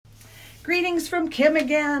Greetings from Kim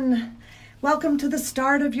again. Welcome to the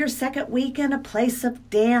start of your second week in a place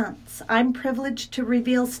of dance. I'm privileged to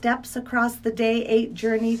reveal steps across the Day 8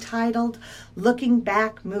 journey titled Looking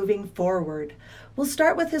Back, Moving Forward. We'll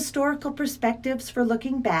start with historical perspectives for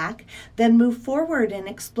looking back, then move forward in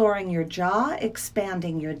exploring your jaw,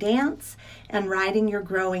 expanding your dance, and writing your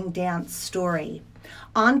growing dance story.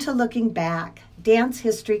 On to looking back. Dance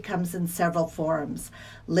history comes in several forms.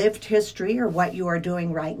 Lived history, or what you are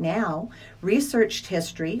doing right now. Researched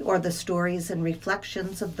history, or the stories and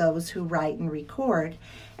reflections of those who write and record.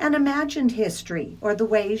 And imagined history, or the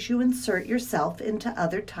ways you insert yourself into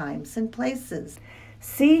other times and places.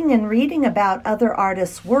 Seeing and reading about other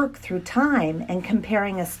artists' work through time and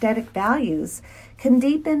comparing aesthetic values can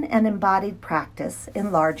deepen an embodied practice,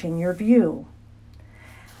 enlarging your view.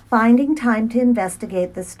 Finding time to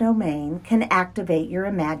investigate this domain can activate your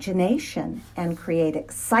imagination and create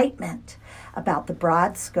excitement about the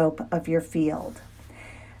broad scope of your field.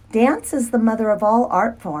 Dance, as the mother of all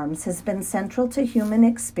art forms, has been central to human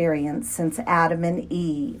experience since Adam and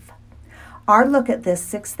Eve. Our look at this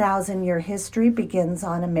 6,000-year history begins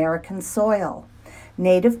on American soil.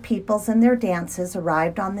 Native peoples and their dances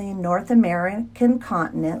arrived on the North American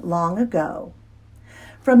continent long ago.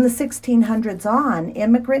 From the 1600s on,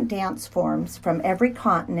 immigrant dance forms from every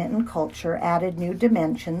continent and culture added new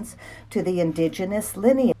dimensions to the indigenous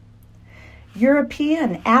lineage.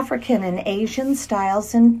 European, African, and Asian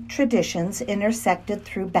styles and traditions intersected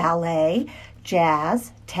through ballet,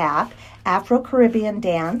 jazz, tap, Afro-Caribbean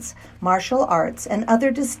dance, martial arts, and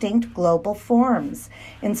other distinct global forms,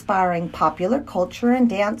 inspiring popular culture and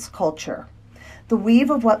dance culture. The weave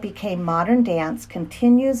of what became modern dance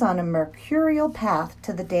continues on a mercurial path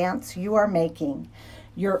to the dance you are making,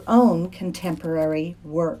 your own contemporary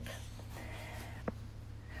work.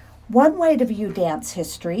 One way to view dance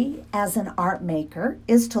history as an art maker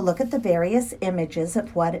is to look at the various images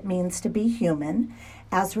of what it means to be human,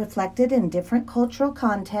 as reflected in different cultural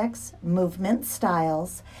contexts, movement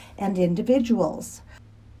styles, and individuals.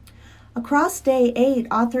 Across Day 8,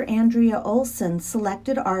 author Andrea Olson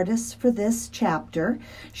selected artists for this chapter.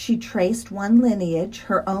 She traced one lineage,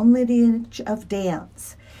 her own lineage of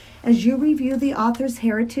dance. As you review the author's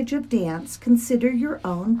heritage of dance, consider your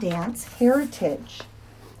own dance heritage.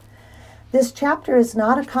 This chapter is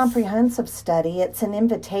not a comprehensive study, it's an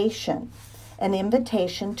invitation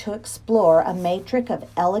to explore a matrix of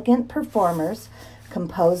elegant performers,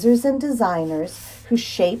 composers, and designers who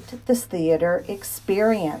shaped this theater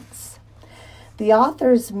experience. The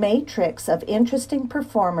author's matrix of interesting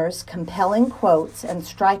performers, compelling quotes, and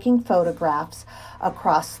striking photographs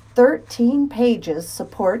across 13 pages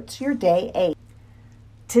supports your Day 8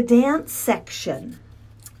 to Dance section.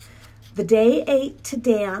 The Day 8 to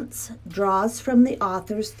Dance draws from the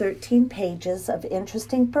author's 13 pages of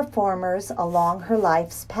interesting performers along her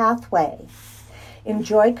life's pathway.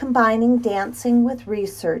 Enjoy combining dancing with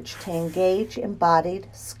research to engage embodied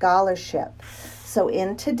scholarship. So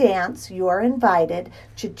in To Dance, you are invited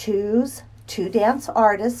to choose 2 dance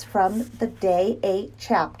artists from the Day 8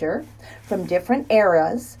 chapter from different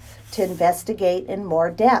eras to investigate in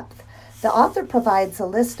more depth. The author provides a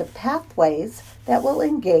list of pathways that will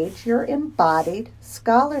engage your embodied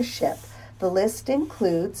scholarship. The list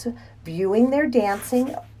includes viewing their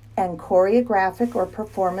dancing and choreographic or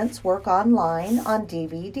performance work online, on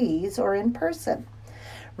DVDs, or in person.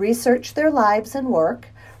 Research their lives and work.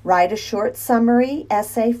 Write a short summary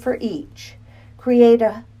essay for each. Create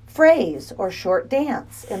a phrase or short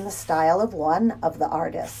dance in the style of one of the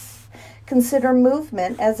artists. Consider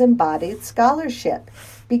movement as embodied scholarship.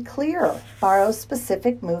 Be clear. Borrow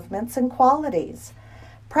specific movements and qualities.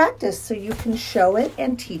 Practice so you can show it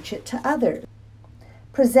and teach it to others.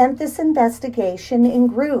 Present this investigation in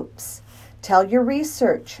groups. Tell your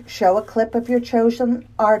research. Show a clip of your chosen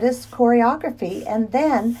artist's choreography, and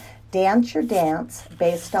then dance your dance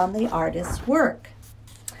based on the artist's work.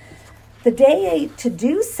 The Day 8 To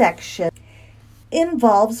Do section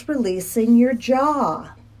involves releasing your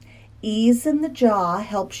jaw. Ease in the jaw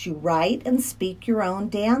helps you write and speak your own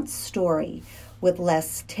dance story with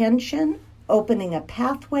less tension, opening a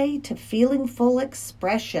pathway to feeling full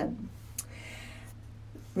expression.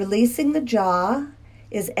 Releasing the jaw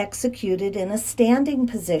is executed in a standing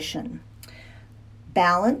position.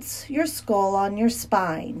 Balance your skull on your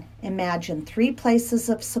spine. Imagine 3 places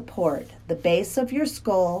of support: the base of your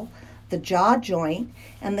skull, the jaw joint,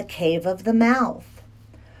 and the cave of the mouth.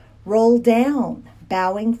 Roll down,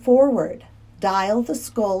 bowing forward. Dial the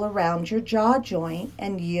skull around your jaw joint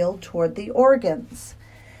and yield toward the organs.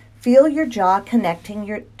 Feel your jaw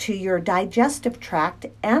connecting to your digestive tract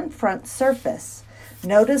and front surface.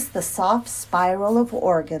 Notice the soft spiral of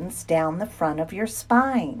organs down the front of your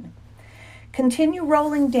spine. Continue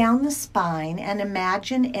rolling down the spine and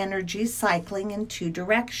imagine energy cycling in two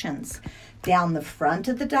directions, down the front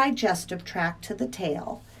of the digestive tract to the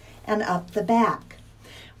tail and up the back.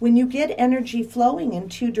 When you get energy flowing in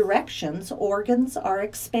two directions, organs are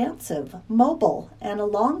expansive, mobile, and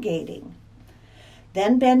elongating.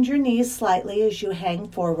 Then bend your knees slightly as you hang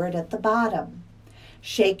forward at the bottom.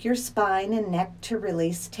 Shake your spine and neck to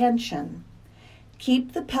release tension.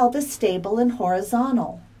 Keep the pelvis stable and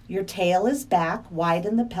horizontal. Your tail is back,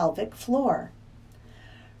 widen the pelvic floor.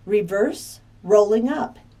 Reverse, rolling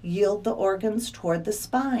up. Yield the organs toward the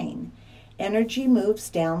spine. Energy moves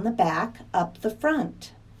down the back, up the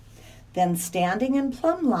front. Then standing in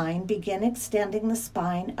plumb line, begin extending the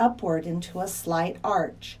spine upward into a slight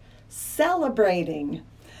arch. Celebrating.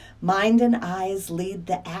 Mind and eyes lead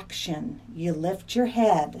the action. You lift your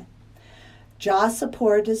head. Jaw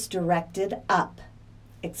support is directed up.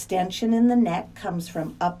 Extension in the neck comes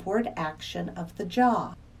from upward action of the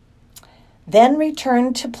jaw. Then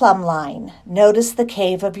return to plumb line. Notice the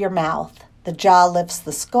cave of your mouth. The jaw lifts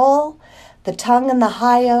the skull. The tongue and the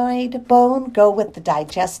hyoid bone go with the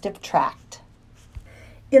digestive tract.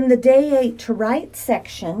 In the Day 8 to Write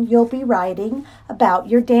section, you'll be writing about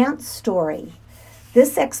your dance story.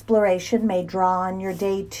 This exploration may draw on your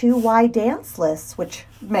Day 2 Why Dance lists, which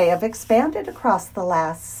may have expanded across the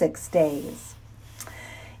last 6 days.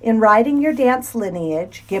 In writing your dance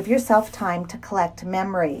lineage, give yourself time to collect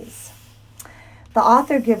memories. The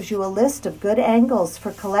author gives you a list of good angles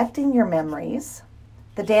for collecting your memories.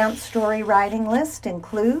 The dance story writing list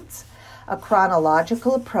includes a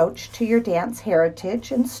chronological approach to your dance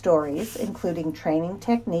heritage and stories, including training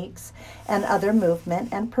techniques and other movement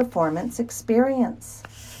and performance experience.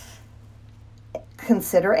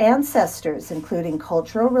 Consider ancestors, including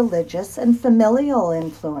cultural, religious, and familial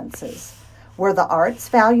influences. Were the arts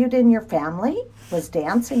valued in your family? Was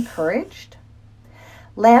dance encouraged?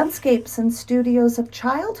 Landscapes and studios of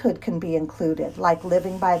childhood can be included, like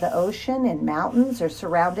living by the ocean, in mountains, or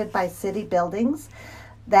surrounded by city buildings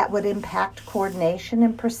that would impact coordination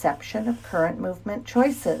and perception of current movement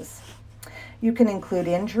choices. You can include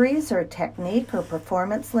injuries or technique or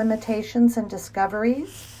performance limitations and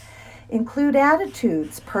discoveries. Include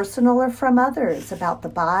attitudes, personal or from others, about the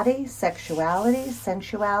body, sexuality,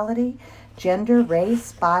 sensuality, gender,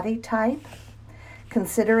 race, body type.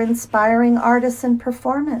 Consider inspiring artists and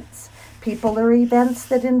performance, people or events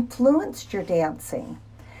that influenced your dancing.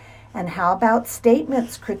 And how about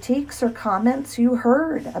statements, critiques, or comments you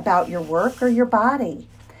heard about your work or your body?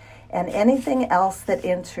 And anything else that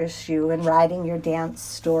interests you in writing your dance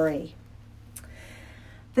story.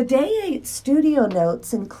 The Day 8 studio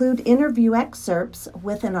notes include interview excerpts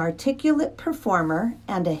with an articulate performer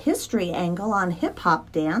and a history angle on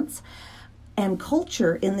hip-hop dance and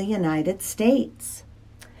culture in the United States.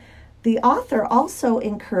 The author also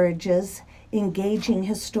encourages engaging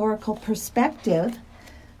historical perspective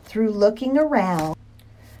through looking around,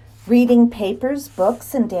 reading papers,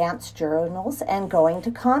 books, and dance journals, and going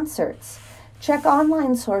to concerts. Check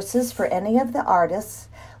online sources for any of the artists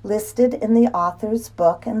listed in the author's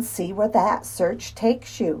book and see where that search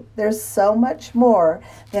takes you. There's so much more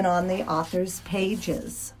than on the author's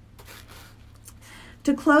pages.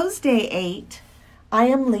 To close Day 8, I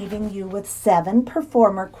am leaving you with 7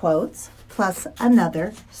 performer quotes plus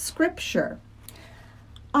another scripture.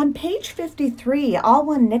 On page 53,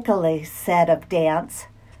 Alwyn Nicolay said of dance,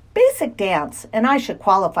 "Basic dance, and I should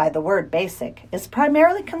qualify the word basic, is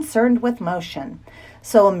primarily concerned with motion.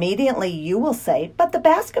 So immediately you will say, but the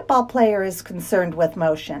basketball player is concerned with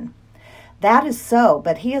motion. That is so,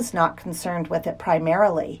 but he is not concerned with it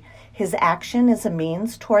primarily. His action is a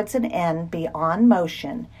means towards an end beyond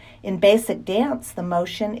motion. In basic dance, the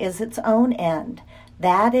motion is its own end.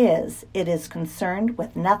 That is, it is concerned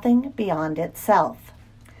with nothing beyond itself."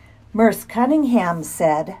 Merce Cunningham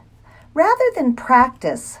said, "Rather than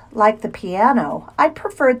practice, like the piano, I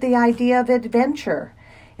preferred the idea of adventure.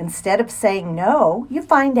 Instead of saying no, you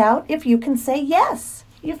find out if you can say yes.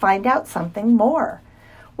 You find out something more.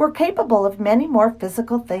 We're capable of many more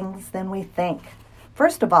physical things than we think.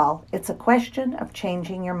 First of all, it's a question of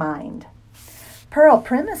changing your mind." Pearl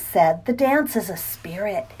Primus said, "The dance is a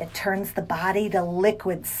spirit. It turns the body to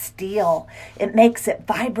liquid steel. It makes it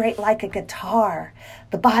vibrate like a guitar.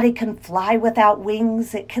 The body can fly without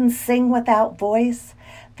wings. It can sing without voice.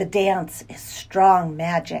 The dance is strong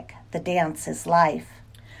magic. The dance is life."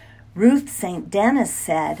 Ruth St. Denis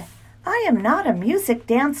said, "I am not a music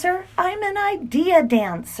dancer. I'm an idea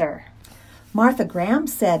dancer." Martha Graham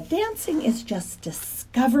said, "Dancing is just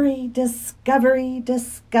discovery, discovery,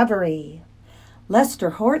 discovery."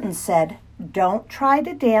 Lester Horton said, "Don't try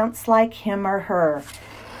to dance like him or her.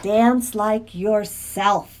 Dance like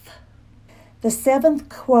yourself." The seventh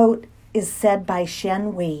quote is said by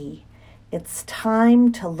Shen Wei. "It's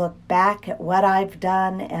time to look back at what I've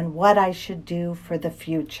done and what I should do for the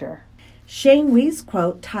future." Shen Wei's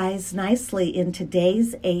quote ties nicely into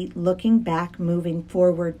Day's 8 Looking Back, Moving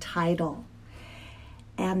Forward title.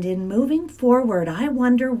 And in moving forward, I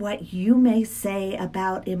wonder what you may say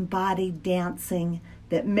about embodied dancing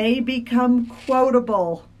that may become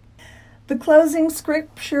quotable. The closing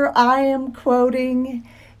scripture I am quoting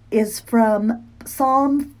is from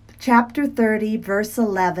Psalm chapter 30, verse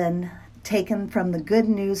 11, taken from the Good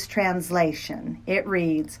News Translation. It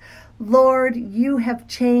reads, "Lord, you have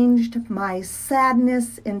changed my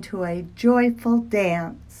sadness into a joyful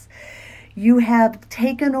dance. You have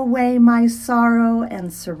taken away my sorrow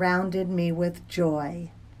and surrounded me with joy."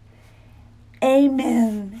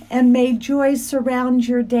 Amen. And may joy surround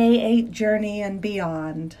your Day 8 journey and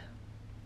beyond.